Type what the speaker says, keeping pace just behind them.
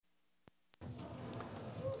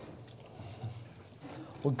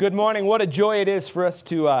Well, good morning. What a joy it is for us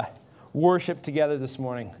to worship together this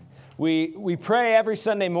morning. We pray every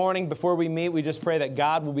Sunday morning before we meet. We just pray that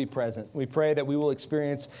God will be present. We pray that we will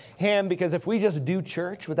experience Him, because if we just do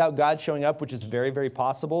church without God showing up, which is very, very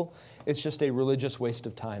possible, it's just a religious waste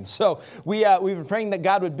of time. So we've been praying that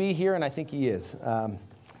God would be here, and I think He is.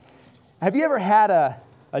 Have you ever had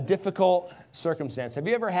a difficult circumstance? Have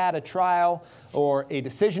you ever had a trial or a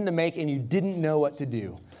decision to make and you didn't know what to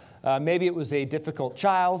do? Maybe it was a difficult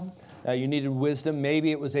child. You needed wisdom.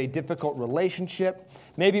 Maybe it was a difficult relationship.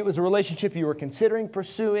 Maybe it was a relationship you were considering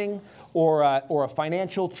pursuing, or a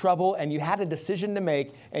financial trouble, and you had a decision to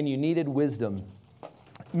make and you needed wisdom.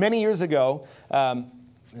 Many years ago,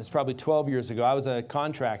 it's probably 12 years ago, I was a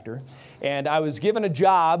contractor, and I was given a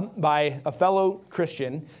job by a fellow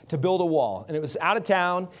Christian to build a wall. And it was out of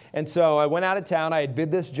town, and so I went out of town. I had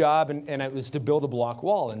bid this job, and it was to build a block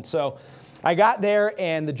wall. And so I got there,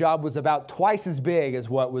 and the job was about twice as big as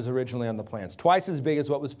what was originally on the plans, twice as big as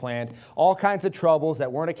what was planned, all kinds of troubles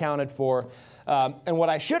that weren't accounted for. And what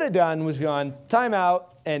I should have done was gone time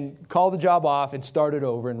out and called the job off and started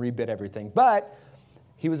over and rebid everything. But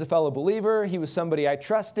he was a fellow believer. He was somebody I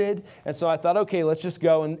trusted. And so I thought, okay, let's just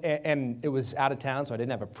go. And it was out of town, so I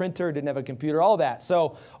didn't have a printer, didn't have a computer, all that.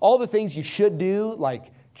 So all the things you should do,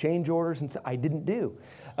 like change orders, and I didn't do.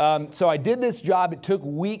 So I did this job. It took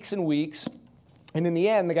weeks and weeks. And in the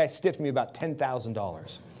end, the guy stiffed me about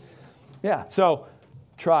 $10,000. Yeah, so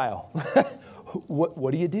trial.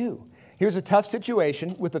 What do you do? Here's a tough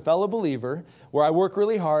situation with a fellow believer where I work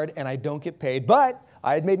really hard and I don't get paid, but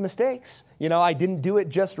I had made mistakes. I didn't do it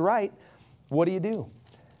just right. What do you do?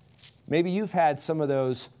 Maybe you've had some of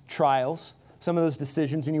those trials, some of those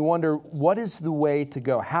decisions, and you wonder, what is the way to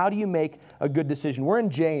go? How do you make a good decision? We're in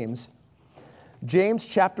James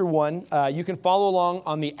chapter 1. You can follow along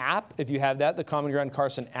on the app if you have that, the Common Ground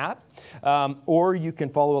Carson app, or you can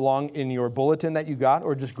follow along in your bulletin that you got,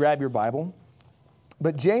 or just grab your Bible.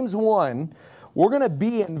 But James 1, we're going to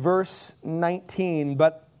be in verse 19,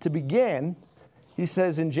 but to begin, he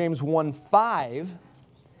says in James 1:5,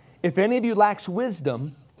 if any of you lacks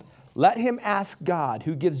wisdom, let him ask God,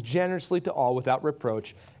 who gives generously to all without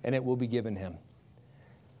reproach, and it will be given him.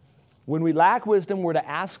 When we lack wisdom, we're to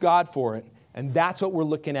ask God for it. And that's what we're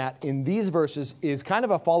looking at in these verses, is kind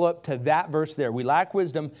of a follow-up to that verse there. We lack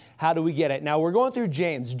wisdom. How do we get it? Now, we're going through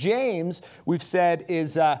James. James, we've said,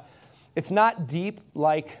 is it's not deep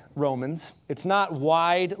like Romans. It's not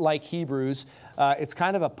wide like Hebrews. It's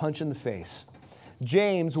kind of a punch in the face.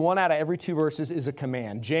 James, 1 out of every 2 verses is a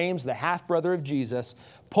command. James, the half-brother of Jesus,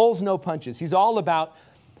 pulls no punches. He's all about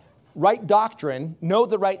right doctrine, know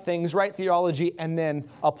the right things, right theology, and then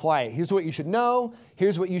apply it. Here's what you should know.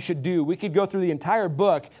 Here's what you should do. We could go through the entire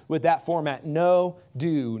book with that format. Know,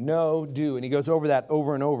 do, know, do. And he goes over that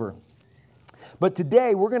over and over. But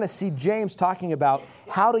today, we're going to see James talking about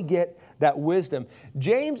how to get that wisdom.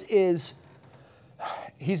 James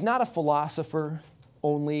he's not a philosopher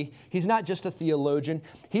only. He's not just a theologian.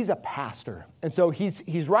 He's a pastor. And so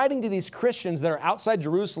he's writing to these Christians that are outside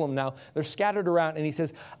Jerusalem now. They're scattered around. And he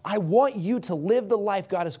says, I want you to live the life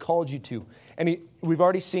God has called you to. And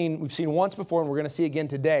we've seen once before, and we're going to see again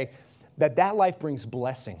today, that life brings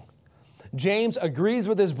blessing. James agrees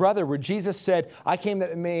with his brother where Jesus said, I came that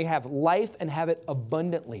they may have life and have it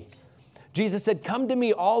abundantly. Jesus said, come to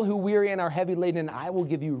me, all who weary and are heavy laden, and I will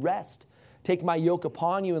give you rest. Take my yoke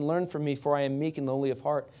upon you and learn from me, for I am meek and lowly of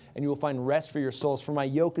heart, and you will find rest for your souls. For my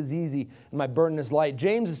yoke is easy and my burden is light.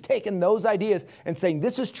 James is taking those ideas and saying,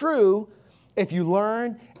 this is true if you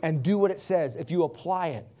learn and do what it says, if you apply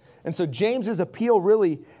it. And so James's appeal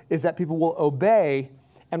really is that people will obey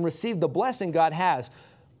and receive the blessing God has,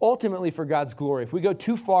 ultimately for God's glory. If we go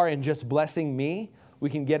too far in just blessing me, we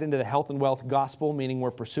can get into the health and wealth gospel, meaning we're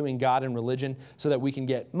pursuing God and religion so that we can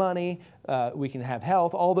get money, we can have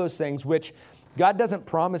health, all those things, which God doesn't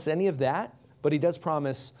promise any of that, but He does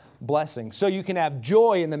promise blessing. So you can have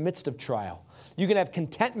joy in the midst of trial. You can have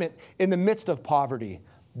contentment in the midst of poverty.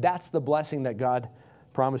 That's the blessing that God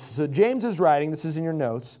promises. So James is writing, this is in your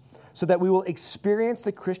notes, so that we will experience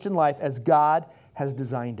the Christian life as God has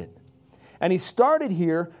designed it. And he started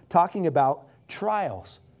here talking about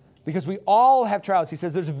trials. Because we all have trials. He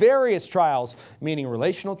says there's various trials, meaning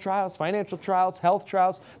relational trials, financial trials, health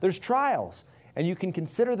trials. There's trials. And you can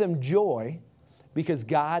consider them joy because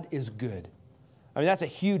God is good. I mean, that's a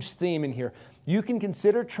huge theme in here. You can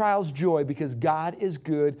consider trials joy because God is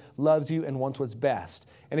good, loves you, and wants what's best.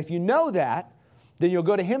 And if you know that, then you'll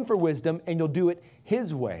go to Him for wisdom and you'll do it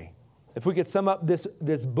His way. If we could sum up this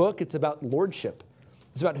book, it's about lordship.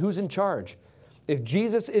 It's about who's in charge. If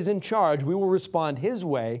Jesus is in charge, we will respond His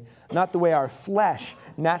way, not the way our flesh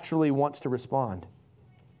naturally wants to respond.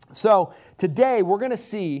 So today we're going to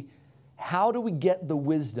see, how do we get the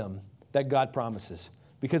wisdom that God promises?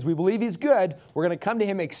 Because we believe He's good, we're going to come to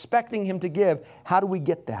Him expecting Him to give. How do we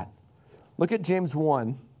get that? Look at James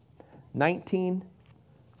 1, 19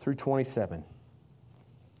 through 27.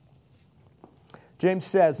 James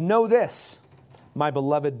says, "Know this, my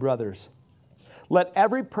beloved brothers. Let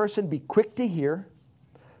every person be quick to hear,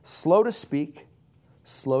 slow to speak,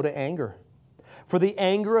 slow to anger. For the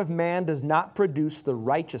anger of man does not produce the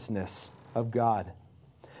righteousness of God.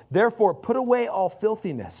 Therefore, put away all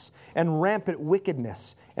filthiness and rampant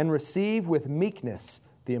wickedness, and receive with meekness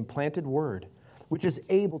the implanted word, which is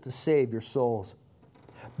able to save your souls.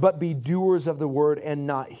 But be doers of the word and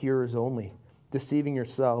not hearers only, deceiving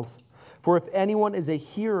yourselves. For if anyone is a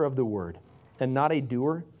hearer of the word and not a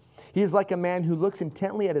doer, he is like a man who looks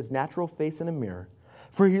intently at his natural face in a mirror.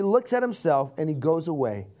 For he looks at himself and he goes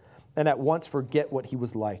away and at once forget what he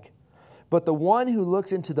was like. But the one who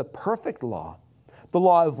looks into the perfect law, the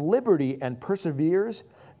law of liberty, and perseveres,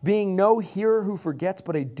 being no hearer who forgets,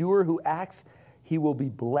 but a doer who acts, he will be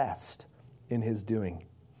blessed in his doing.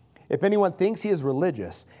 If anyone thinks he is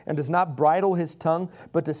religious and does not bridle his tongue,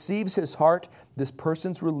 but deceives his heart, this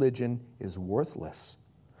person's religion is worthless.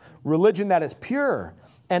 Religion that is pure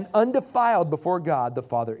and undefiled before God the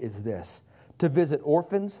Father is this, to visit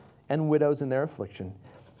orphans and widows in their affliction,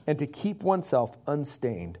 and to keep oneself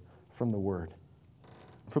unstained from the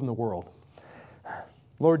world.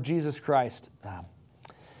 Lord Jesus Christ,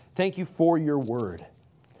 thank you for your word.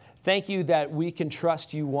 Thank you that we can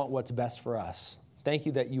trust you want what's best for us. Thank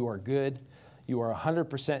you that you are good. You are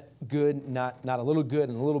 100% good, not a little good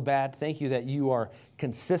and a little bad. Thank you that you are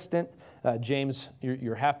consistent. James,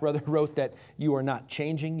 your half-brother, wrote that you are not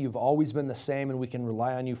changing. You've always been the same, and we can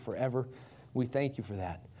rely on you forever. We thank you for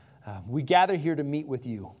that. We gather here to meet with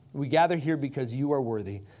you. We gather here because you are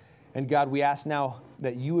worthy. And God, we ask now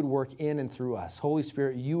that you would work in and through us. Holy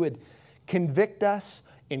Spirit, you would convict us,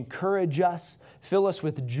 encourage us, fill us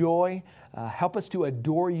with joy. Help us to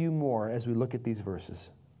adore you more as we look at these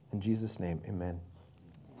verses. In Jesus' name, amen.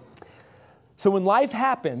 So when life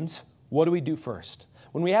happens, what do we do first?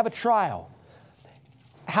 When we have a trial,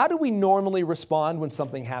 how do we normally respond when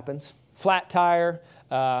something happens? Flat tire,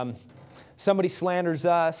 somebody slanders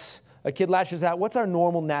us, a kid lashes out. What's our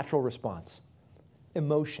normal, natural response?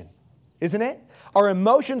 Emotion, isn't it? Our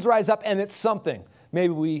emotions rise up and it's something.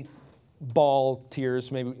 Maybe we bawl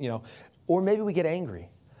tears, maybe, or maybe we get angry.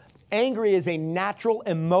 Angry is a natural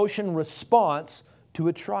emotion response to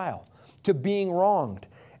a trial, to being wronged.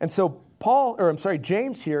 And so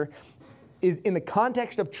James here, is in the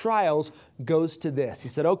context of trials, goes to this. He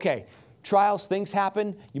said, okay, trials, things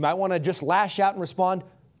happen. You might want to just lash out and respond.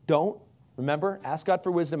 Don't. Remember, ask God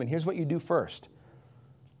for wisdom, and here's what you do first.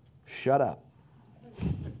 Shut up.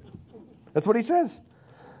 That's what he says.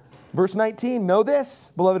 Verse 19, know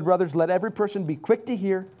this, beloved brothers, let every person be quick to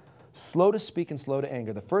hear, slow to speak, and slow to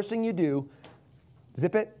anger. The first thing you do,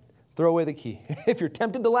 zip it, throw away the key. If you're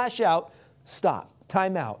tempted to lash out, stop,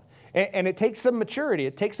 time out. And it takes some maturity.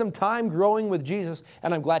 It takes some time growing with Jesus,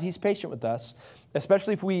 and I'm glad he's patient with us,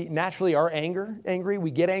 especially if we naturally are angry, we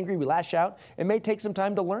get angry, we lash out. It may take some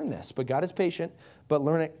time to learn this, but God is patient, but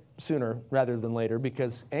learn it sooner rather than later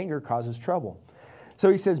because anger causes trouble. So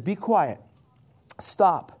he says, be quiet,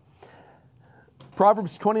 stop.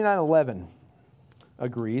 Proverbs 29:11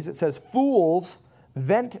 agrees. It says, fools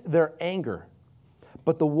vent their anger,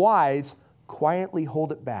 but the wise quietly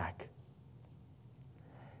hold it back.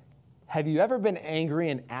 Have you ever been angry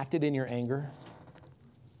and acted in your anger?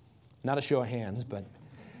 Not a show of hands, but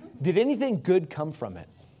did anything good come from it?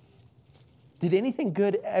 Did anything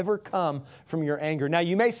good ever come from your anger? Now,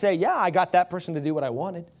 you may say, yeah, I got that person to do what I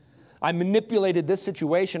wanted. I manipulated this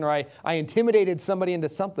situation, or I intimidated somebody into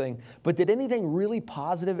something. But did anything really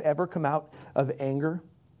positive ever come out of anger?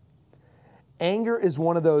 Anger is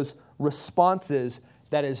one of those responses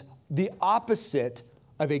that is the opposite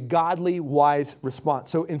of a godly, wise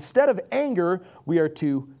response. So instead of anger, we are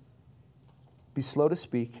to be slow to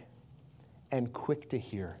speak and quick to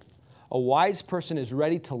hear. A wise person is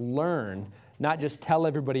ready to learn, not just tell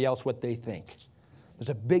everybody else what they think. There's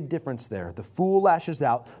a big difference there. The fool lashes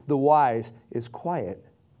out. The wise is quiet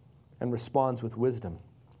and responds with wisdom.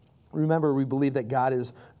 Remember, we believe that God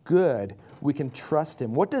is good. We can trust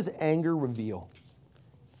him. What does anger reveal?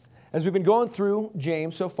 As we've been going through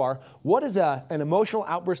James so far, what does an emotional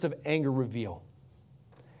outburst of anger reveal?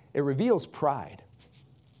 It reveals pride.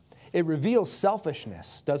 It reveals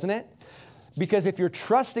selfishness, doesn't it? Because if you're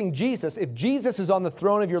trusting Jesus, if Jesus is on the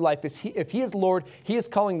throne of your life, if he is Lord, he is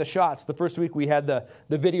calling the shots. The first week we had the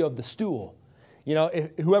video of the stool.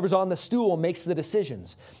 Whoever's on the stool makes the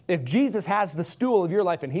decisions. If Jesus has the stool of your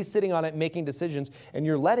life and he's sitting on it making decisions and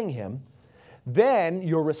you're letting him, then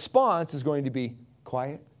your response is going to be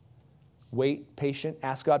quiet, wait, patient,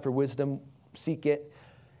 ask God for wisdom, seek it.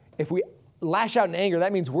 If we lash out in anger,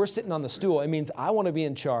 that means we're sitting on the stool. It means I want to be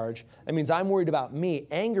in charge. That means I'm worried about me.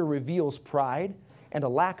 Anger reveals pride and a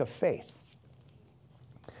lack of faith.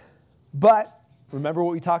 But remember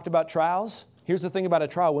what we talked about trials? Here's the thing about a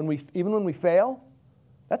trial. Even when we fail,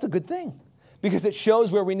 that's a good thing because it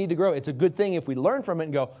shows where we need to grow. It's a good thing if we learn from it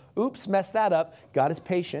and go, oops, messed that up. God is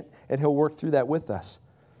patient and he'll work through that with us.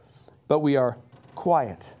 But we are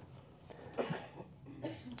quiet.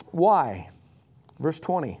 Why? Verse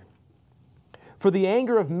 20. For the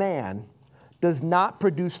anger of man does not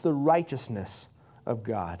produce the righteousness of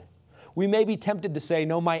God. We may be tempted to say,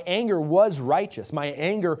 no, my anger was righteous. My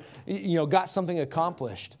anger, got something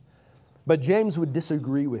accomplished. But James would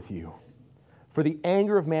disagree with you. For the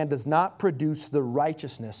anger of man does not produce the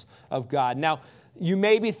righteousness of God. Now, you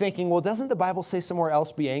may be thinking, well, doesn't the Bible say somewhere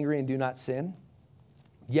else, be angry and do not sin?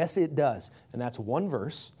 Yes, it does. And that's one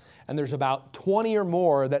verse. And there's about 20 or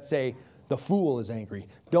more that say, the fool is angry.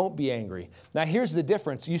 Don't be angry. Now, here's the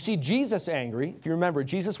difference. You see Jesus angry. If you remember,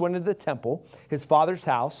 Jesus went into the temple, his father's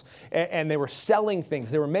house, and they were selling things.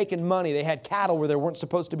 They were making money. They had cattle where there weren't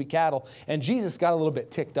supposed to be cattle. And Jesus got a little bit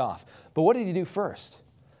ticked off. But what did he do first?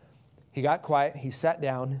 He got quiet, he sat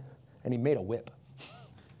down, and he made a whip.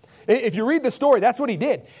 If you read the story, that's what he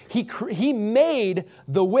did. He made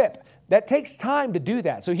the whip. That takes time to do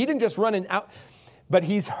that. So he didn't just run out. But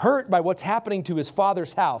he's hurt by what's happening to his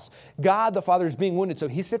father's house. God, the father, is being wounded. So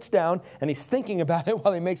he sits down and he's thinking about it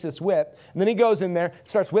while he makes this whip. And then he goes in there,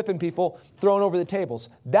 starts whipping people, throwing over the tables.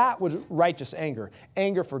 That was righteous anger.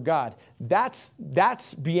 Anger for God. That's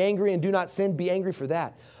be angry and do not sin. Be angry for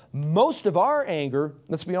that. Most of our anger,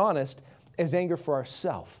 let's be honest, is anger for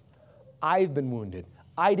ourselves. I've been wounded.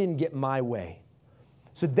 I didn't get my way.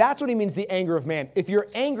 So that's what he means, the anger of man. If you're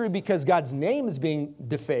angry because God's name is being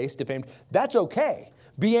defamed, that's okay.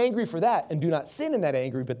 Be angry for that and do not sin in that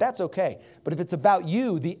anger, but that's okay. But if it's about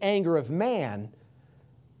you, the anger of man,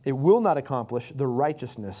 it will not accomplish the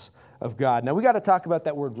righteousness of God. Now we got to talk about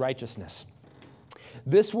that word righteousness.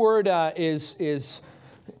 This word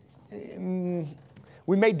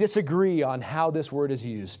we may disagree on how this word is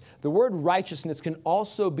used. The word righteousness can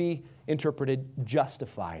also be interpreted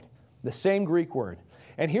justified, the same Greek word.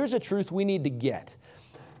 And here's a truth we need to get.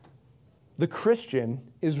 The Christian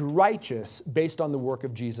is righteous based on the work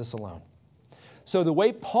of Jesus alone. So the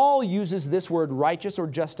way Paul uses this word righteous or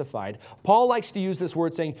justified, Paul likes to use this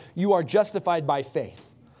word saying, you are justified by faith.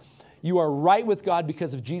 You are right with God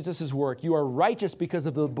because of Jesus' work. You are righteous because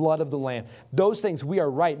of the blood of the Lamb. Those things, we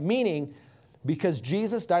are right, meaning because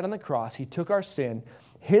Jesus died on the cross, he took our sin,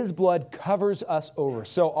 his blood covers us over.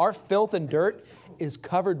 So our filth and dirt is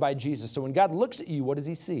covered by Jesus. So when God looks at you, what does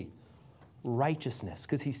he see? Righteousness,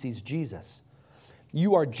 because he sees Jesus.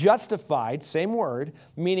 You are justified, same word,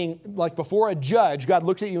 meaning like before a judge, God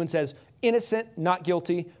looks at you and says, innocent, not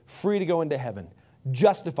guilty, free to go into heaven.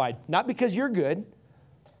 Justified, not because you're good,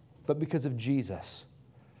 but because of Jesus.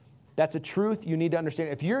 That's a truth you need to understand.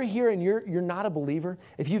 If you're here and you're not a believer,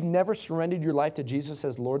 if you've never surrendered your life to Jesus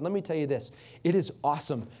as Lord, let me tell you this. It is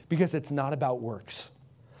awesome because it's not about works.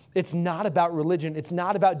 It's not about religion. It's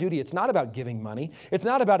not about duty. It's not about giving money. It's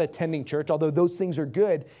not about attending church, although those things are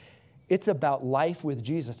good. It's about life with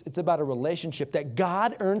Jesus. It's about a relationship that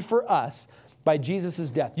God earned for us by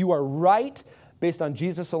Jesus' death. You are right based on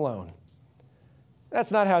Jesus alone.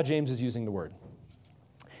 That's not how James is using the word.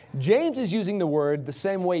 James is using the word the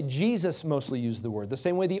same way Jesus mostly used the word, the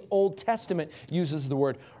same way the Old Testament uses the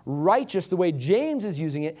word. Righteous, the way James is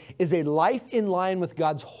using it, is a life in line with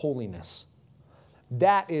God's holiness.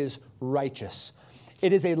 That is righteous.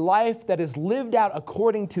 It is a life that is lived out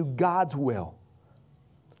according to God's will.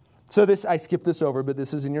 So I skipped this over, but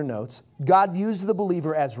this is in your notes. God views the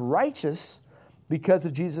believer as righteous because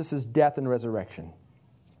of Jesus' death and resurrection.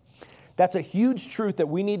 That's a huge truth that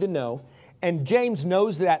we need to know. And James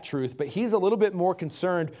knows that truth, but he's a little bit more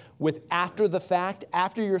concerned with after the fact,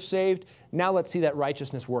 after you're saved, now let's see that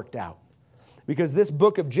righteousness worked out. Because this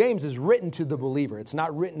book of James is written to the believer. It's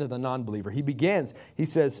not written to the non-believer. He begins, he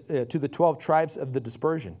says, to the 12 tribes of the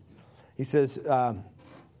dispersion. He says, count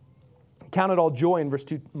it all joy in verse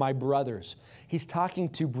 2, my brothers. He's talking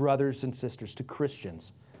to brothers and sisters, to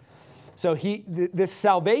Christians. So this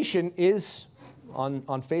salvation is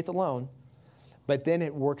on faith alone, but then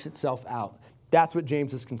it works itself out. That's what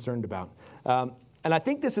James is concerned about. And I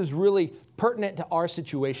think this is really pertinent to our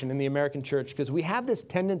situation in the American church because we have this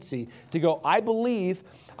tendency to go, I believe,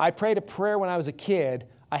 I prayed a prayer when I was a kid,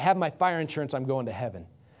 I have my fire insurance, I'm going to heaven.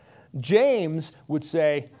 James would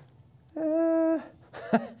say,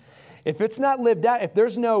 if it's not lived out, if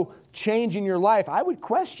there's no change in your life, I would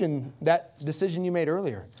question that decision you made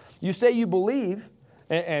earlier. You say you believe,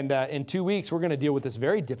 and in 2 weeks we're going to deal with this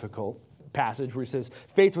very difficult passage where he says,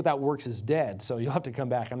 faith without works is dead. So you'll have to come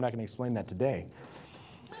back. I'm not going to explain that today.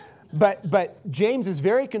 But James is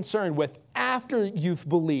very concerned with after you've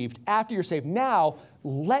believed, after you're saved, now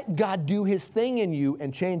let God do his thing in you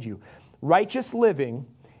and change you. Righteous living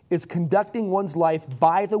is conducting one's life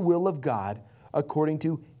by the will of God according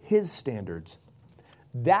to his standards.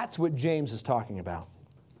 That's what James is talking about.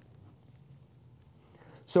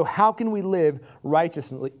 So how can we live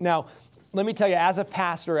righteously? Now, let me tell you, as a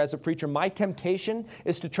pastor, as a preacher, my temptation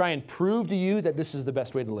is to try and prove to you that this is the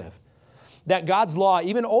best way to live. That God's law,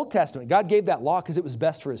 even Old Testament, God gave that law because it was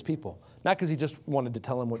best for his people, not because he just wanted to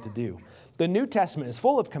tell them what to do. The New Testament is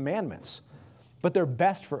full of commandments, but they're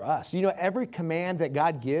best for us. You know, every command that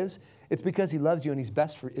God gives, it's because he loves you and it's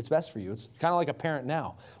best for you. It's kind of like a parent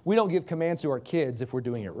now. We don't give commands to our kids if we're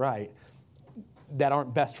doing it right that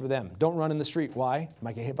aren't best for them. Don't run in the street. Why? You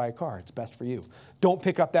might get hit by a car. It's best for you. Don't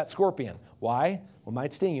pick up that scorpion. Why? Well, it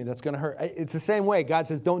might sting you. That's going to hurt. It's the same way. God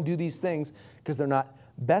says don't do these things because they're not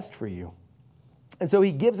best for you. And so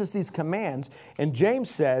he gives us these commands, and James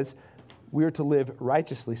says we are to live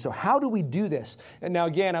righteously. So how do we do this? And now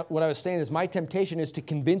again, what I was saying is my temptation is to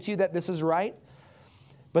convince you that this is right,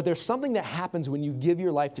 but there's something that happens when you give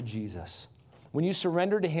your life to Jesus. When you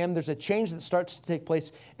surrender to him, there's a change that starts to take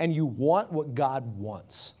place, and you want what God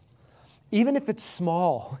wants. Even if it's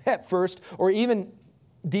small at first, or even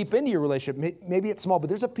deep into your relationship, maybe it's small, but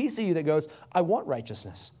there's a piece of you that goes, I want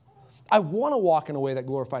righteousness. I want to walk in a way that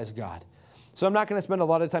glorifies God. So I'm not going to spend a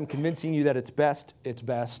lot of time convincing you that it's best.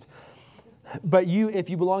 But if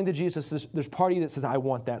you belong to Jesus, there's part of you that says, I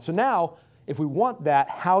want that. So now, if we want that,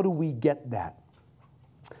 how do we get that?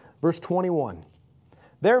 Verse 21,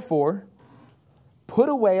 therefore, put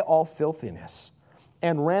away all filthiness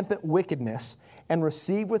and rampant wickedness and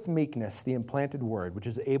receive with meekness the implanted word, which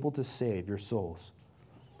is able to save your souls.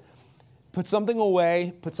 Put something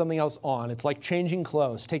away, put something else on. It's like changing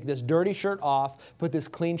clothes. Take this dirty shirt off, put this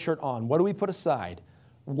clean shirt on. What do we put aside?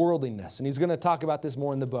 Worldliness. And he's going to talk about this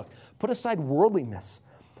more in the book. Put aside worldliness,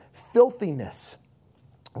 filthiness,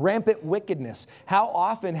 rampant wickedness. How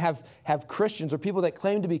often have Christians or people that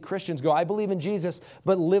claim to be Christians go, I believe in Jesus,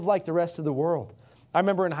 but live like the rest of the world? I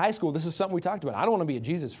remember in high school, this is something we talked about. I don't want to be a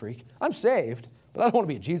Jesus freak. I'm saved, but I don't want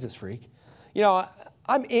to be a Jesus freak. You know,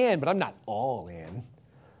 I'm in, but I'm not all in.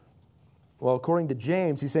 Well, according to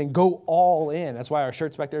James, he's saying go all in. That's why our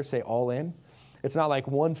shirts back there say all in. It's not like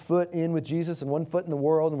 1 foot in with Jesus and 1 foot in the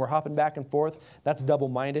world and we're hopping back and forth. That's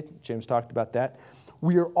double-minded. James talked about that.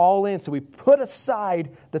 We are all in, so we put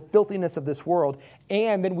aside the filthiness of this world,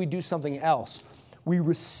 and then we do something else. We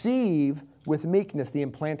receive with meekness the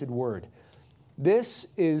implanted word. This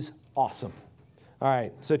is awesome. All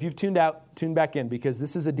right, so if you've tuned out, tune back in because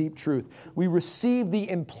this is a deep truth. We receive the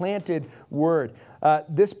implanted word.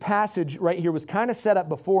 This passage right here was kind of set up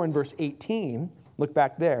before in verse 18. Look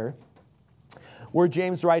back there, where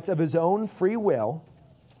James writes, of his own free will,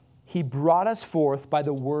 he brought us forth by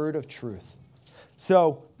the word of truth.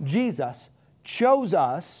 So Jesus chose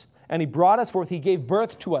us and he brought us forth. He gave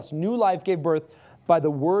birth to us. New life gave birth by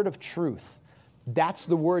the word of truth. That's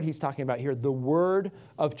the word he's talking about here, the word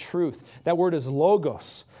of truth. That word is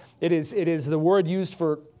logos. It is the word used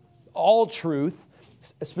for all truth,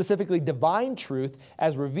 specifically divine truth,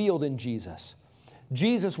 as revealed in Jesus.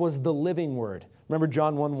 Jesus was the living word. Remember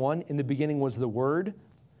John 1:1, in the beginning was the Word,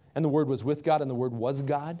 and the Word was with God, and the Word was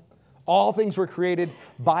God. All things were created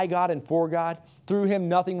by God and for God. Through him,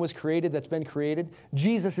 nothing was created that's been created.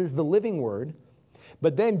 Jesus is the living word.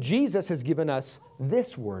 But then Jesus has given us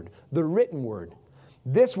this word, the written word.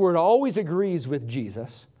 This word always agrees with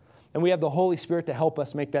Jesus, and we have the Holy Spirit to help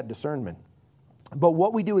us make that discernment. But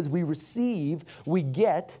what we do is we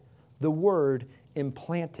get the word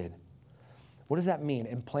implanted. What does that mean,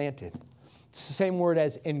 implanted? It's the same word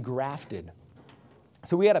as engrafted.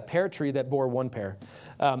 So we had a pear tree that bore 1 pear.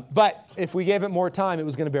 But if we gave it more time, it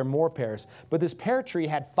was going to bear more pears. But this pear tree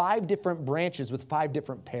had 5 different branches with 5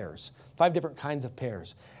 different pears, 5 different kinds of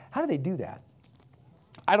pears. How do they do that?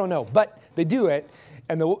 I don't know, but they do it.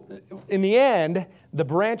 And in the end, the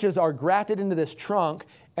branches are grafted into this trunk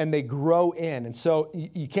and they grow in. And so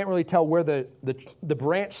you can't really tell where the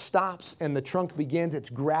branch stops and the trunk begins. It's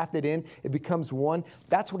grafted in. It becomes one.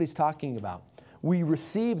 That's what he's talking about. We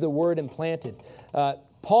receive the word implanted.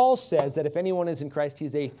 Paul says that if anyone is in Christ,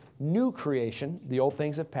 he's a new creation. The old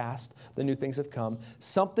things have passed, the new things have come.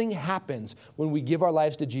 Something happens when we give our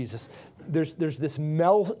lives to Jesus. There's this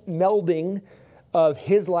melding of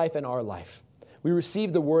his life and our life. We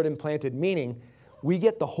receive the word implanted, meaning we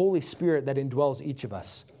get the Holy Spirit that indwells each of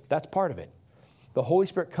us. That's part of it. The Holy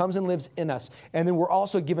Spirit comes and lives in us. And then we're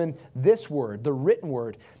also given this word, the written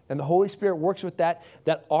word. And the Holy Spirit works with that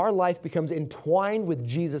our life becomes entwined with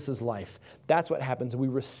Jesus' life. That's what happens. We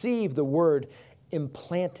receive the word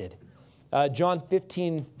implanted. John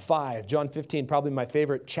 15:5. John 15, probably my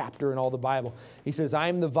favorite chapter in all the Bible. He says, I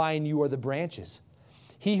am the vine, you are the branches.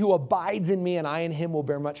 He who abides in me and I in him will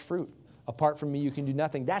bear much fruit. Apart from me, you can do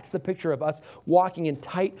nothing. That's the picture of us walking in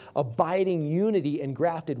tight, abiding unity and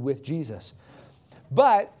grafted with Jesus.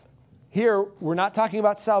 But here, we're not talking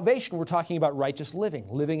about salvation. We're talking about righteous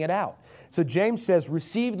living it out. So James says,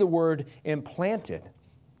 receive the word implanted.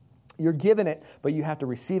 You're given it, but you have to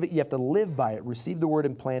receive it. You have to live by it. Receive the word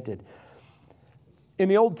implanted. In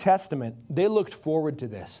the Old Testament, they looked forward to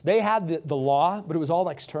this. They had the law, but it was all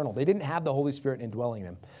external. They didn't have the Holy Spirit indwelling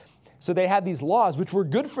them. So they had these laws, which were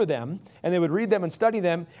good for them, and they would read them and study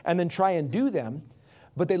them and then try and do them.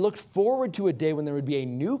 But they looked forward to a day when there would be a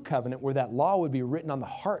new covenant where that law would be written on the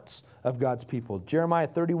hearts of God's people. Jeremiah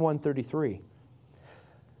 31:33.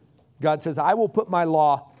 God says, I will put my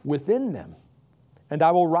law within them, and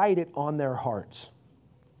I will write it on their hearts.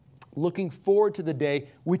 Looking forward to the day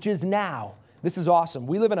which is now. This is awesome.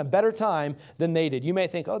 We live in a better time than they did. You may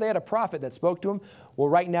think, oh, they had a prophet that spoke to them. Well,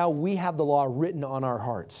 right now we have the law written on our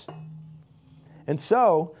hearts. And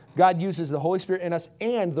so God uses the Holy Spirit in us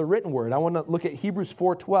and the written word. I want to look at Hebrews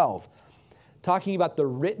 4:12, talking about the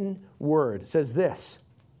written word. It says this,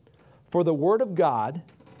 for the word of God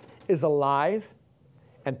is alive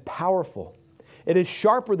and powerful. It is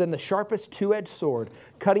sharper than the sharpest two-edged sword,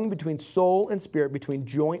 cutting between soul and spirit, between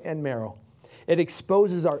joint and marrow. It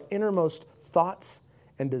exposes our innermost thoughts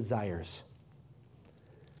and desires.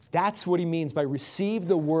 That's what he means by receive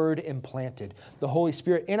the word implanted. The Holy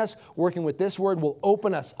Spirit in us, working with this word, will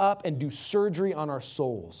open us up and do surgery on our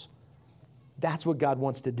souls. That's what God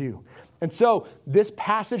wants to do. And so this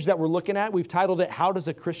passage that we're looking at, we've titled it, How Does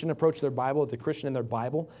a Christian Approach Their Bible? The Christian in Their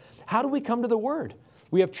Bible. How do we come to the word?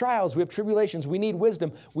 We have trials, we have tribulations, we need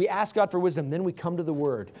wisdom. We ask God for wisdom, then we come to the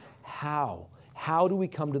word. How? How do we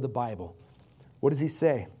come to the Bible? What does he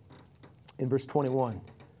say? In verse 21,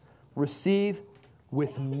 receive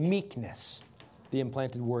with meekness the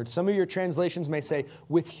implanted word. Some of your translations may say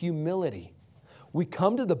with humility. We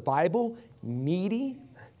come to the Bible needy,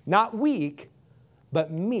 not weak, but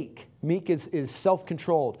meek. Meek is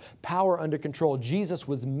self-controlled, power under control. Jesus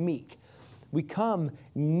was meek. We come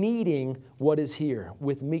needing what is here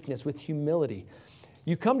with meekness, with humility.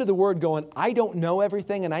 You come to the word going, I don't know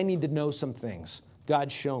everything and I need to know some things.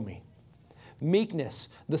 God, show me. Meekness.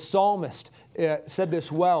 The psalmist said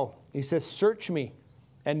this well. He says, search me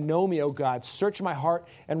and know me, O God. Search my heart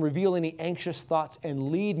and reveal any anxious thoughts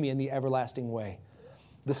and lead me in the everlasting way.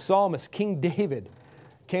 The psalmist, King David,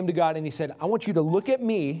 came to God and he said, I want you to look at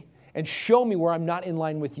me and show me where I'm not in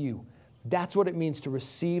line with you. That's what it means to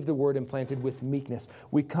receive the word implanted with meekness.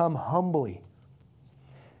 We come humbly.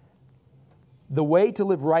 The way to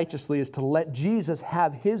live righteously is to let Jesus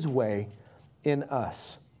have his way in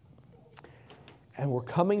us. And we're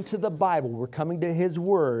coming to the Bible, we're coming to his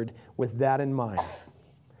word with that in mind.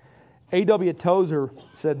 A.W. Tozer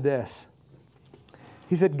said this.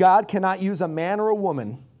 He said, God cannot use a man or a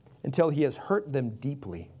woman until he has hurt them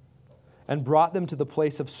deeply and brought them to the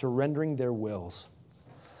place of surrendering their wills.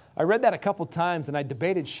 I read that a couple times and I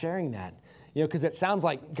debated sharing that, because it sounds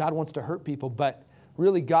like God wants to hurt people, but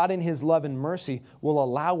really God in his love and mercy will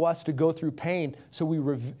allow us to go through pain so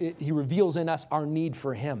he reveals in us our need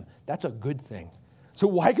for him. That's a good thing. So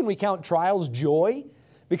why can we count trials joy?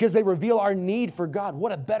 Because they reveal our need for God.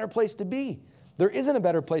 What a better place to be. There isn't a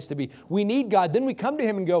better place to be. We need God. Then we come to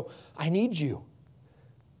him and go, I need you.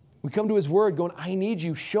 We come to his word going, I need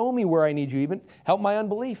you. Show me where I need you. Even help my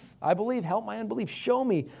unbelief. I believe, help my unbelief. Show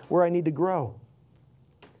me where I need to grow.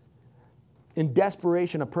 In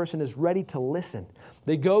desperation, a person is ready to listen.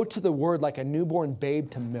 They go to the word like a newborn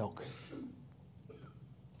babe to milk.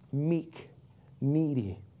 Meek,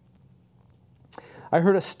 needy. I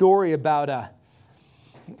heard a story about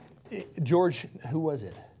George, who was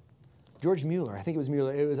it? George Mueller. I think it was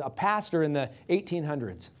Mueller. It was a pastor in the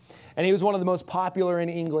 1800s. And he was one of the most popular in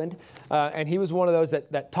England. And he was one of those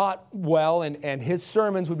that taught well. And his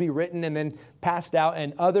sermons would be written and then passed out.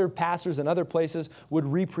 And other pastors in other places would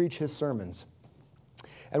re-preach his sermons.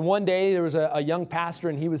 And one day there was a young pastor,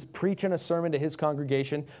 and he was preaching a sermon to his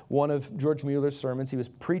congregation, one of George Mueller's sermons. He was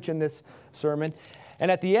preaching this sermon. And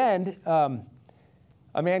at the end,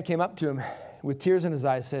 a man came up to him with tears in his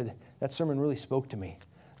eyes, said, "That sermon really spoke to me.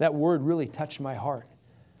 That word really touched my heart."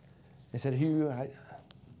 He said,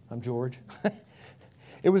 "I'm George."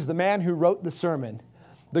 It was the man who wrote the sermon,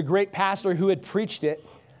 the great pastor who had preached it,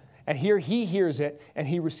 and here he hears it and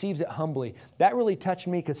he receives it humbly. That really touched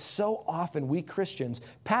me because so often we Christians,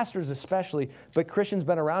 pastors especially, but Christians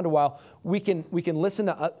been around a while, we can listen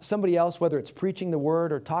to somebody else, whether it's preaching the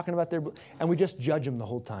word or talking about and we just judge them the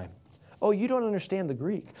whole time. "Oh, you don't understand the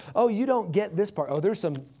Greek. Oh, you don't get this part. Oh, there's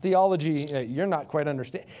some theology you're not quite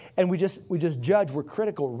understanding." And we just judge. We're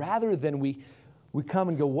critical rather than we come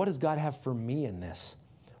and go, "What does God have for me in this?"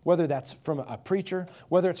 Whether that's from a preacher,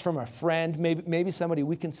 whether it's from a friend, maybe somebody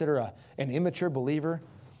we consider an immature believer.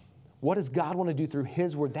 What does God want to do through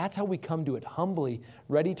His Word? That's how we come to it humbly,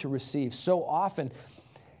 ready to receive. So often,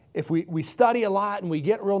 if we study a lot and we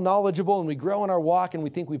get real knowledgeable and we grow in our walk and we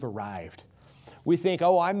think we've arrived. We think,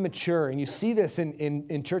 "Oh, I'm mature." And you see this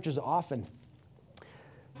in churches often.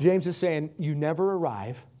 James is saying, you never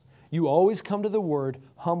arrive. You always come to the Word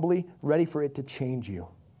humbly, ready for it to change you.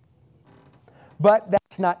 But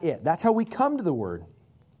that's not it. That's how we come to the Word.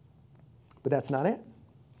 But that's not it.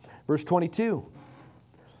 Verse 22.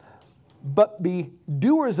 "But be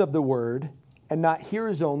doers of the Word, and not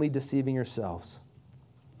hearers only, deceiving yourselves.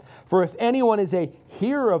 For if anyone is a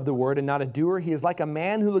hearer of the Word and not a doer, he is like a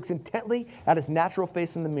man who looks intently at his natural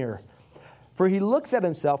face in the mirror. For he looks at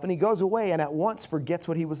himself, and he goes away and at once forgets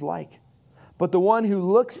what he was like. But the one who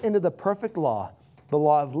looks into the perfect law, the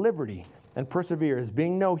law of liberty, and perseveres,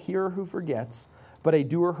 being no hearer who forgets, but a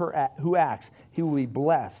doer who acts, he will be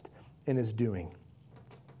blessed in his doing."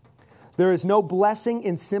 There is no blessing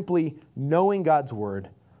in simply knowing God's Word.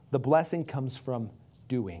 The blessing comes from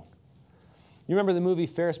doing. You remember the movie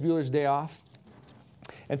Ferris Bueller's Day Off?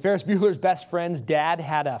 And Ferris Bueller's best friend's dad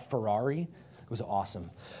had a Ferrari. It was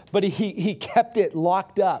awesome. But he kept it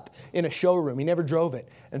locked up in a showroom. He never drove it.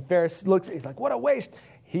 And Ferris looks, he's like, "What a waste."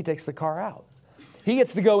 He takes the car out. He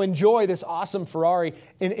gets to go enjoy this awesome Ferrari.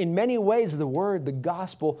 In many ways, the Word, the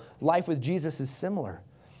gospel, life with Jesus is similar.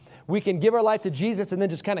 We can give our life to Jesus and then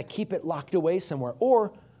just kind of keep it locked away somewhere.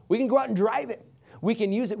 Or we can go out and drive it. We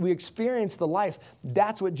can use it. We experience the life.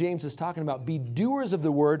 That's what James is talking about. Be doers of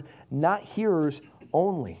the Word, not hearers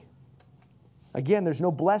only. Again, there's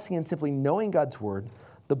no blessing in simply knowing God's Word.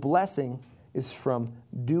 The blessing is from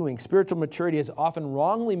doing. Spiritual maturity is often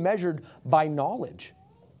wrongly measured by knowledge.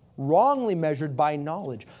 Wrongly measured by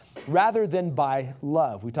knowledge rather than by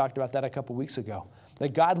love. We talked about that a couple weeks ago.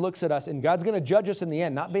 That God looks at us and God's going to judge us in the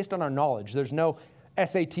end, not based on our knowledge. There's no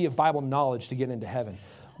SAT of Bible knowledge to get into heaven.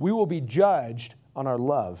 We will be judged on our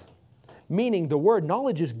love. Meaning the word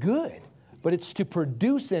knowledge is good, but it's to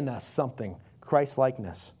produce in us something,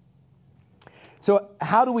 Christ-likeness. So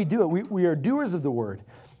how do we do it? We are doers of the Word.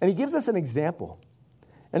 And he gives us an example.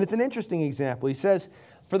 And it's an interesting example. He says,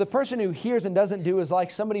 for the person who hears and doesn't do is like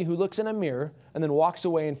somebody who looks in a mirror and then walks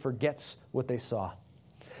away and forgets what they saw.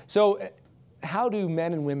 So how do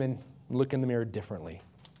men and women look in the mirror differently?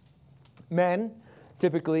 Men,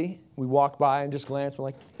 typically, we walk by and just glance. We're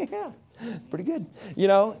like, yeah, pretty good. You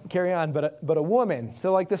know, carry on. But a woman,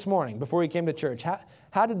 so like this morning, before we came to church,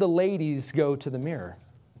 how did the ladies go to the mirror?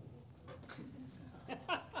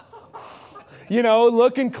 You know,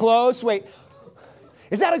 looking close. Wait,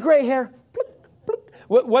 is that a gray hair?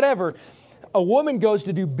 Whatever. A woman goes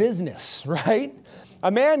to do business, right?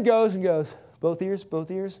 A man goes and goes, both ears,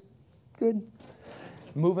 good.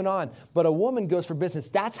 Moving on. But a woman goes for business.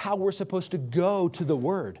 That's how we're supposed to go to the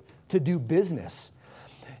Word, to do business.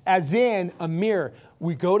 As in a mirror.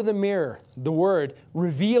 We go to the mirror, the Word,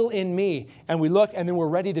 reveal in me, and we look, and then we're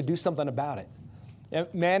ready to do something about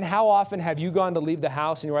it. Man, how often have you gone to leave the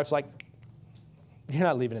house and your wife's like, you're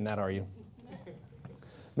not leaving in that, are you?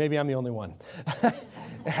 Maybe I'm the only one.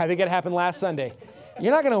 I think it happened last Sunday.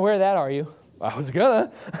 You're not going to wear that, are you? I was going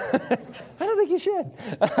to. I don't think you should.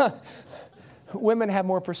 Women have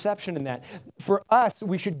more perception in that. For us,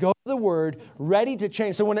 we should go to the Word, ready to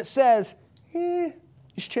change. So when it says, you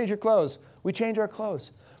should change your clothes, we change our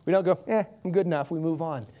clothes. We don't go, I'm good enough. We move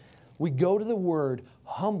on. We go to the Word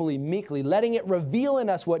humbly, meekly, letting it reveal in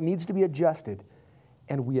us what needs to be adjusted,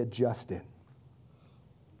 and we adjust it.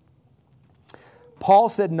 Paul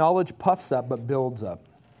said knowledge puffs up but builds up.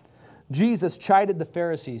 Jesus chided the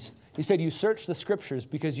Pharisees. He said, you search the Scriptures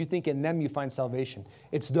because you think in them you find salvation.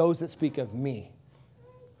 It's those that speak of me.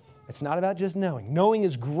 It's not about just knowing. Knowing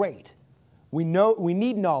is great. We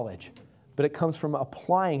need knowledge, but it comes from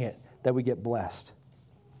applying it that we get blessed.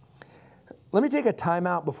 let me take a time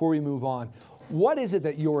out before we move on. What is it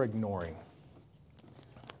that you're ignoring?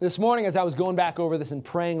 This morning, as I was going back over this and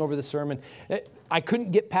praying over the sermon, I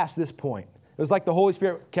couldn't get past this point. It was like the Holy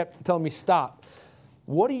Spirit kept telling me, stop.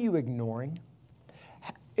 What are you ignoring?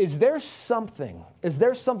 Is there something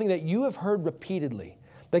that you have heard repeatedly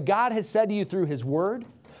that God has said to you through His Word,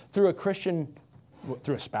 through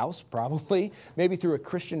a spouse probably, maybe through a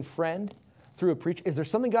Christian friend, through a preacher? Is there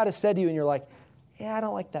something God has said to you and you're like, yeah, I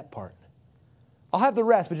don't like that part. I'll have the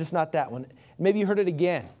rest, but just not that one. Maybe you heard it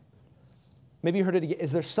again.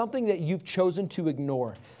 Is there something that you've chosen to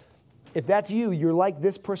ignore? If that's you, you're like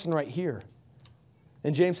this person right here.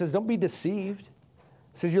 And James says, don't be deceived.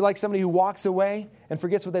 He says you're like somebody who walks away and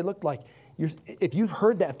forgets what they looked like. If you've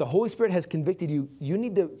heard that, if the Holy Spirit has convicted you, you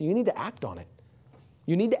need to act on it.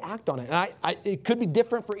 You need to act on it. And it could be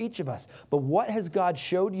different for each of us. But what has God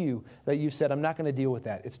showed you that you said, I'm not going to deal with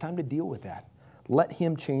that? It's time to deal with that. Let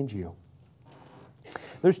Him change you.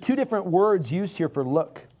 There's two different words used here for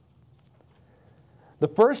look. The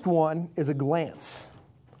first one is a glance.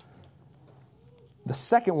 The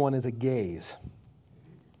second one is a gaze.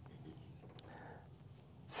 It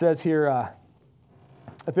says here,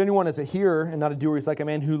 if anyone is a hearer and not a doer, he's like a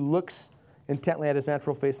man who looks intently at his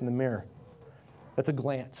natural face in the mirror. That's a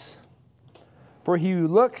glance. For he who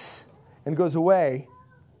looks and goes away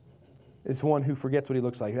is one who forgets what he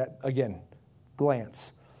looks like. That, again,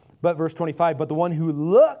 glance. But verse 25, but the one who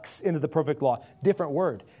looks into the perfect law, different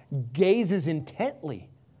word, gazes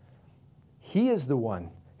intently, he is the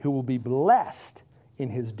one who will be blessed in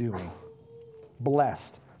his doing.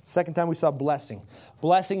 Blessed. Second time we saw blessing.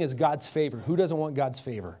 Blessing is God's favor. Who doesn't want God's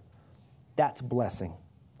favor? That's blessing.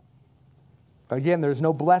 Again, there's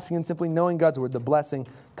no blessing in simply knowing God's word. The blessing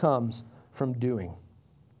comes from doing.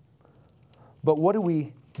 But what do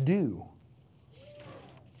we do?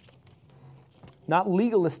 Not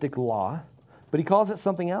legalistic law, but he calls it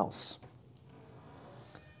something else.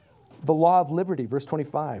 The law of liberty, verse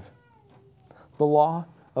 25. The law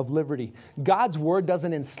of liberty. God's word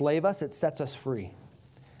doesn't enslave us, it sets us free.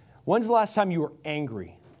 When's the last time you were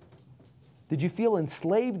angry? Did you feel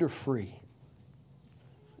enslaved or free?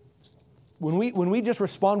 When we just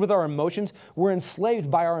respond with our emotions, we're enslaved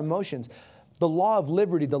by our emotions. The law of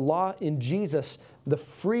liberty, the law in Jesus, the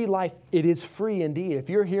free life, it is free indeed. If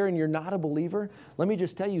you're here and you're not a believer, let me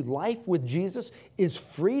just tell you, life with Jesus is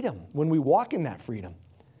freedom when we walk in that freedom.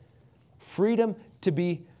 Freedom to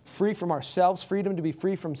be free from ourselves, freedom to be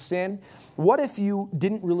free from sin. What if you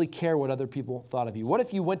didn't really care what other people thought of you? What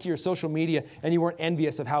if you went to your social media and you weren't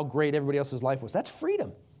envious of how great everybody else's life was? That's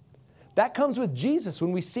freedom. That comes with Jesus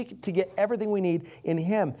when we seek to get everything we need in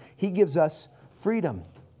Him. He gives us freedom.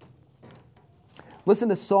 Listen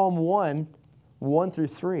to Psalm 1 through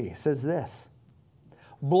 3. It says this,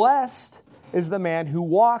 blessed is the man who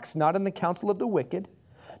walks not in the counsel of the wicked,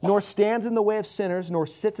 nor stands in the way of sinners, nor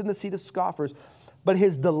sits in the seat of scoffers, but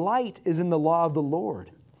his delight is in the law of the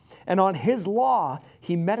Lord. And on His law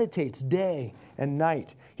he meditates day and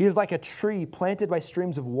night. He is like a tree planted by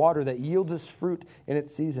streams of water that yields its fruit in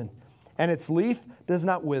its season. And its leaf does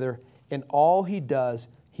not wither. In all he does,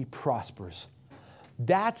 he prospers.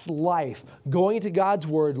 That's life. Going into God's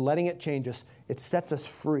word, letting it change us. It sets us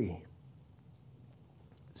free.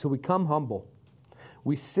 So we come humble.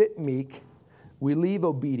 We sit meek. We leave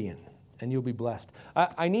obedient. And you'll be blessed.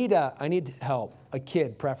 I need help. A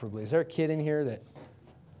kid, preferably. Is there a kid in here that...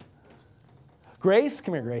 Grace?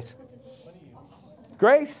 Come here, Grace.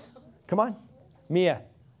 Grace? Come on. Mia.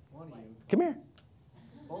 Come here.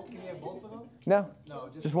 Can you have both of them? No.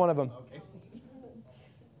 Just one of them. Okay.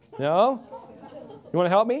 No? You want to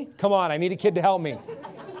help me? Come on, I need a kid to help me.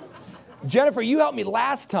 Jennifer, you helped me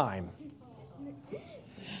last time.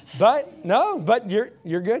 But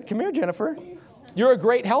you're good. Come here, Jennifer. You're a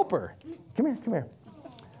great helper. Come here.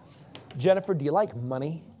 Jennifer, do you like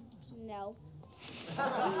money? No.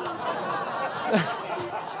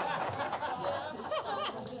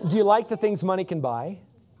 Do you like the things money can buy?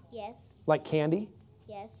 Yes. Like candy?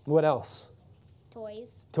 Yes. What else?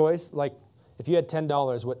 Toys. Toys? Like, if you had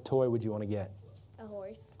 $10, what toy would you want to get? A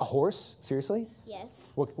horse. A horse? Seriously?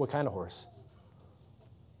 Yes. What kind of horse?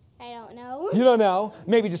 I don't know. You don't know?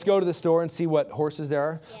 Maybe just go to the store and see what horses there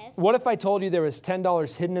are. Yes. What if I told you there was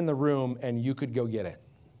 $10 hidden in the room and you could go get it?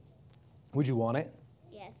 Would you want it?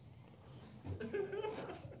 Yes.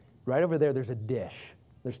 Right over there, there's a dish.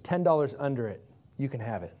 There's $10 under it. You can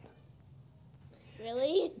have it.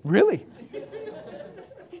 Really? Really?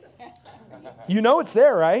 You know it's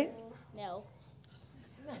there, right? No.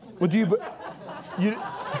 Would you...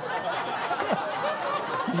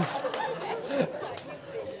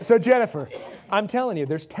 So Jennifer, I'm telling you,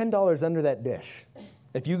 there's $10 under that dish.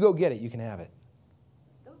 If you go get it, you can have it.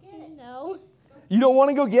 No. You don't want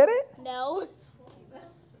to go get it? No.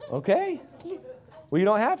 Okay. Well, you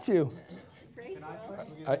don't have to.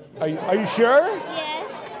 Are you sure?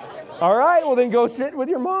 Yes. All right, well then go sit with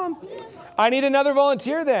your mom. I need another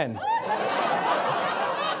volunteer then.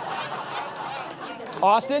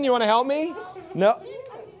 Austin, you want to help me? No.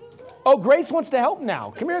 Oh, Grace wants to help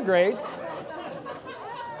now. Come here, Grace.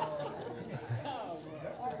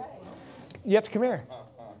 You have to come here.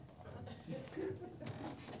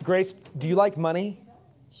 Grace, do you like money?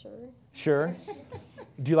 Sure. Sure.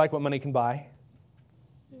 Do you like what money can buy?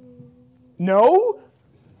 No?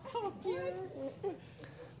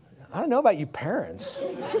 I don't know about you parents.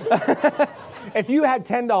 If you had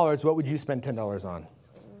 $10, what would you spend $10 on?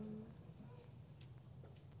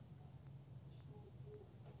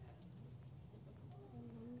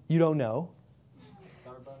 You don't know?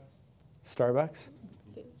 Starbucks?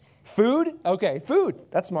 Food? Okay, food.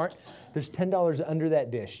 That's smart. There's $10 under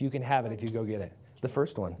that dish. You can have it if you go get it. The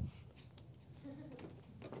first one.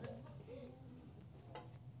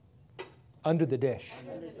 Under the dish.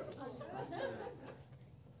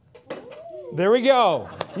 There we go.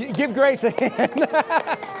 Give Grace a hand.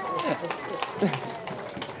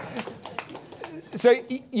 So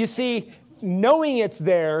you see, knowing it's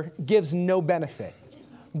there gives no benefit.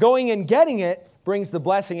 Going and getting it brings the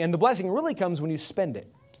blessing, and the blessing really comes when you spend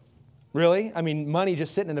it. Really? I mean, money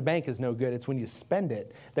just sitting in a bank is no good. It's when you spend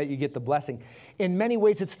it that you get the blessing. In many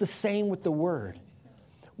ways, it's the same with the Word.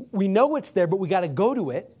 We know it's there, but we got to go to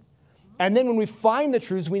it. And then when we find the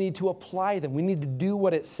truths, we need to apply them. We need to do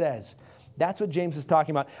what it says. That's what James is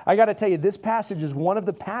talking about. I got to tell you, this passage is one of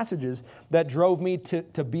the passages that drove me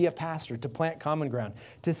to be a pastor, to plant Common Ground,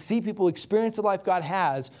 to see people experience the life God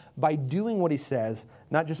has by doing what he says,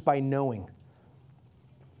 not just by knowing.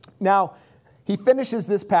 Now, he finishes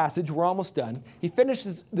this passage. We're almost done. He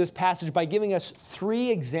finishes this passage by giving us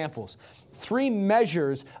 3 examples, 3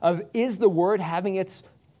 measures of is the word having its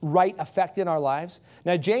right effect in our lives.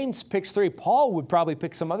 Now, James picks 3. Paul would probably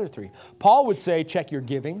pick some other 3. Paul would say, check your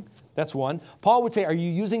giving. That's one. Paul would say, are you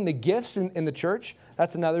using the gifts in the church?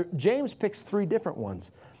 That's another. James picks 3 different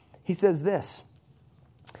ones. He says this,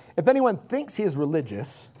 if anyone thinks he is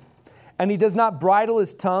religious and he does not bridle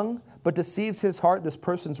his tongue, but deceives his heart, this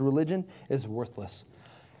person's religion is worthless.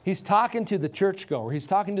 He's talking to the churchgoer. He's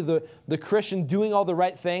talking to the Christian doing all the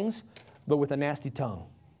right things, but with a nasty tongue.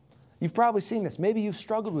 You've probably seen this. Maybe you've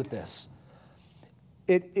struggled with this.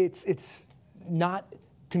 It's not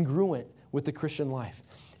congruent with the Christian life.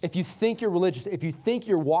 If you think you're religious, if you think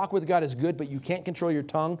your walk with God is good, but you can't control your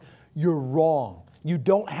tongue, you're wrong. You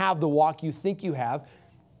don't have the walk you think you have.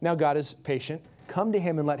 Now God is patient. Come to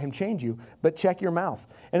him and let him change you, but check your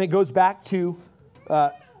mouth. And it goes back to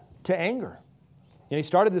anger. You know, he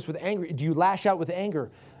started this with anger. Do you lash out with anger?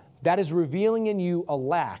 That is revealing in you a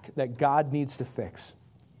lack that God needs to fix.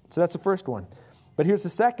 So that's the first one. But here's the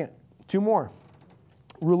second. 2 more.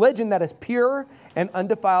 Religion that is pure and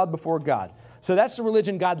undefiled before God. So that's the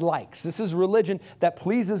religion God likes. This is religion that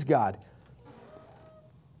pleases God.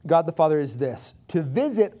 God the Father is this: to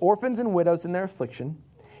visit orphans and widows in their affliction,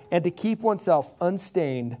 and to keep oneself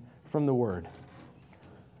unstained from the word.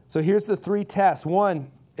 So here's the 3 tests.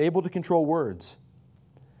 1, able to control words.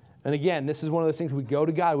 And again, this is one of those things we go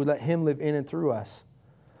to God, we let him live in and through us.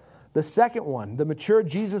 The second one, the mature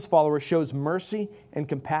Jesus follower shows mercy and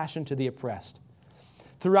compassion to the oppressed.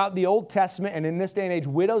 Throughout the Old Testament and in this day and age,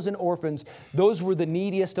 widows and orphans, those were the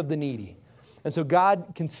neediest of the needy. And so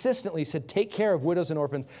God consistently said, take care of widows and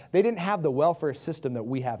orphans. They didn't have the welfare system that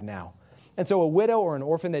we have now. And so a widow or an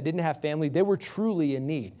orphan that didn't have family, they were truly in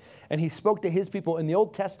need. And he spoke to his people. In the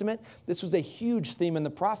Old Testament, this was a huge theme in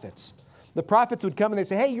the prophets. The prophets would come and they'd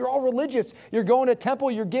say, hey, you're all religious. You're going to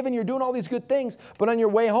temple, you're giving, you're doing all these good things. But on your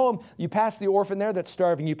way home, you pass the orphan there that's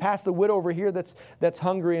starving. You pass the widow over here that's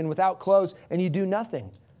hungry and without clothes, and you do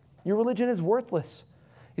nothing. Your religion is worthless.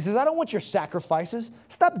 He says, I don't want your sacrifices.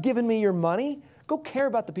 Stop giving me your money. Go care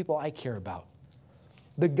about the people I care about.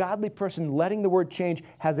 The godly person letting the word change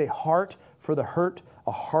has a heart for the hurt,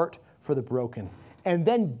 a heart for the broken, and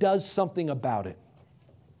then does something about it.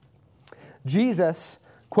 Jesus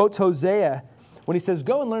quotes Hosea when he says,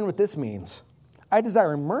 go and learn what this means. I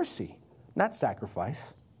desire mercy, not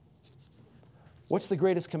sacrifice. What's the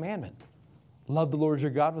greatest commandment? Love the Lord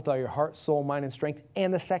your God with all your heart, soul, mind, and strength.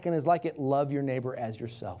 And the second is like it, love your neighbor as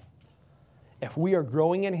yourself. If we are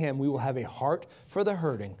growing in him, we will have a heart for the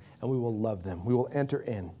hurting, and we will love them. We will enter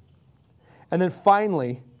in. And then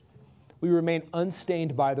finally, we remain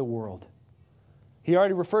unstained by the world. He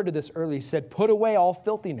already referred to this earlier. He said, put away all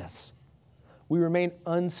filthiness. We remain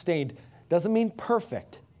unstained. Doesn't mean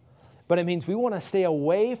perfect, but it means we want to stay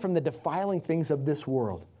away from the defiling things of this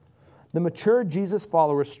world. The mature Jesus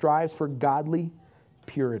follower strives for godly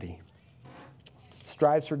purity.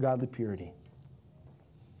 Strives for godly purity.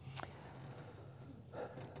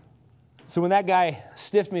 So when that guy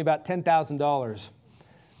stiffed me about $10,000,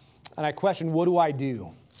 and I questioned, what do I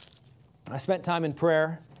do? I spent time in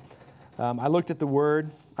prayer. I looked at the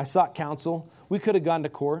Word. I sought counsel. We could have gone to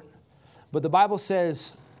court, but the Bible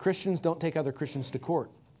says Christians don't take other Christians to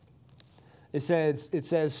court. It says,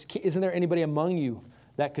 isn't there anybody among you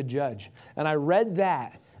that could judge? And I read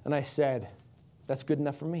that, and I said, that's good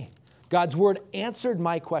enough for me. God's Word answered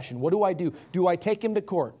my question. What do I do? Do I take him to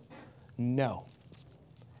court? No.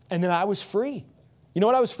 And then I was free. You know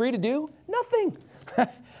what I was free to do? Nothing.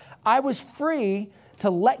 I was free to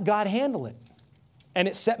let God handle it. And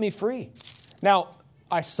it set me free. Now,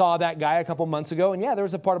 I saw that guy a couple months ago, and yeah, there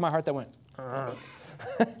was a part of my heart that went,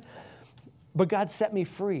 but God set me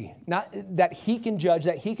free. Not that he can judge,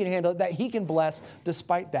 that he can handle it, that he can bless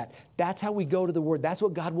despite that. That's how we go to the Word. That's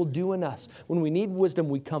what God will do in us. When we need wisdom,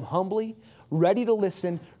 we come humbly, ready to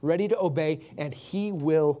listen, ready to obey, and he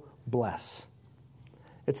will bless.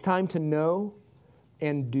 It's time to know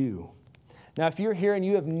and do. Now, if you're here and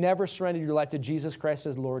you have never surrendered your life to Jesus Christ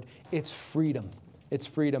as Lord, it's freedom. It's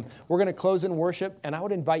freedom. We're going to close in worship, and I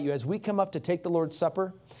would invite you, as we come up to take the Lord's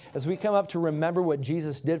Supper, as we come up to remember what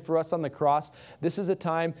Jesus did for us on the cross, this is a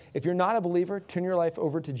time, if you're not a believer, turn your life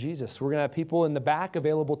over to Jesus. We're going to have people in the back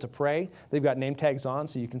available to pray. They've got name tags on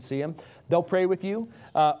so you can see them. They'll pray with you,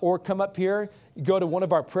 or come up here, go to one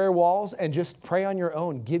of our prayer walls, and just pray on your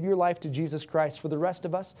own. Give your life to Jesus Christ. For the rest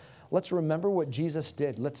of us, let's remember what Jesus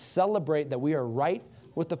did. Let's celebrate that we are right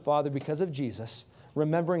with the Father because of Jesus,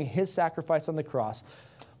 remembering his sacrifice on the cross,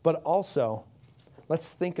 but also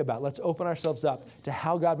let's think about, let's open ourselves up to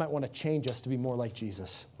how God might want to change us to be more like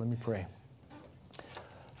Jesus. Let me pray.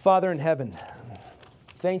 Father in heaven,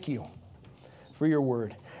 thank you for your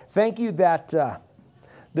word. Thank you that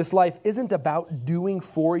this life isn't about doing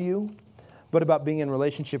for you, but about being in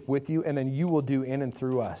relationship with you, and then you will do in and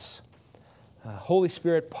through us. Holy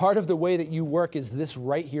Spirit, part of the way that you work is this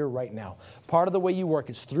right here, right now. Part of the way you work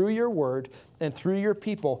is through your word and through your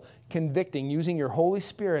people convicting, using your Holy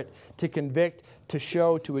Spirit to convict, to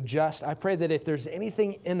show, to adjust. I pray that if there's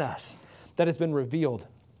anything in us that has been revealed,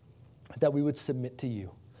 that we would submit to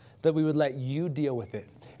you, that we would let you deal with it,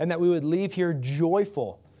 and that we would leave here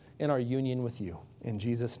joyful in our union with you. In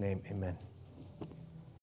Jesus' name, amen.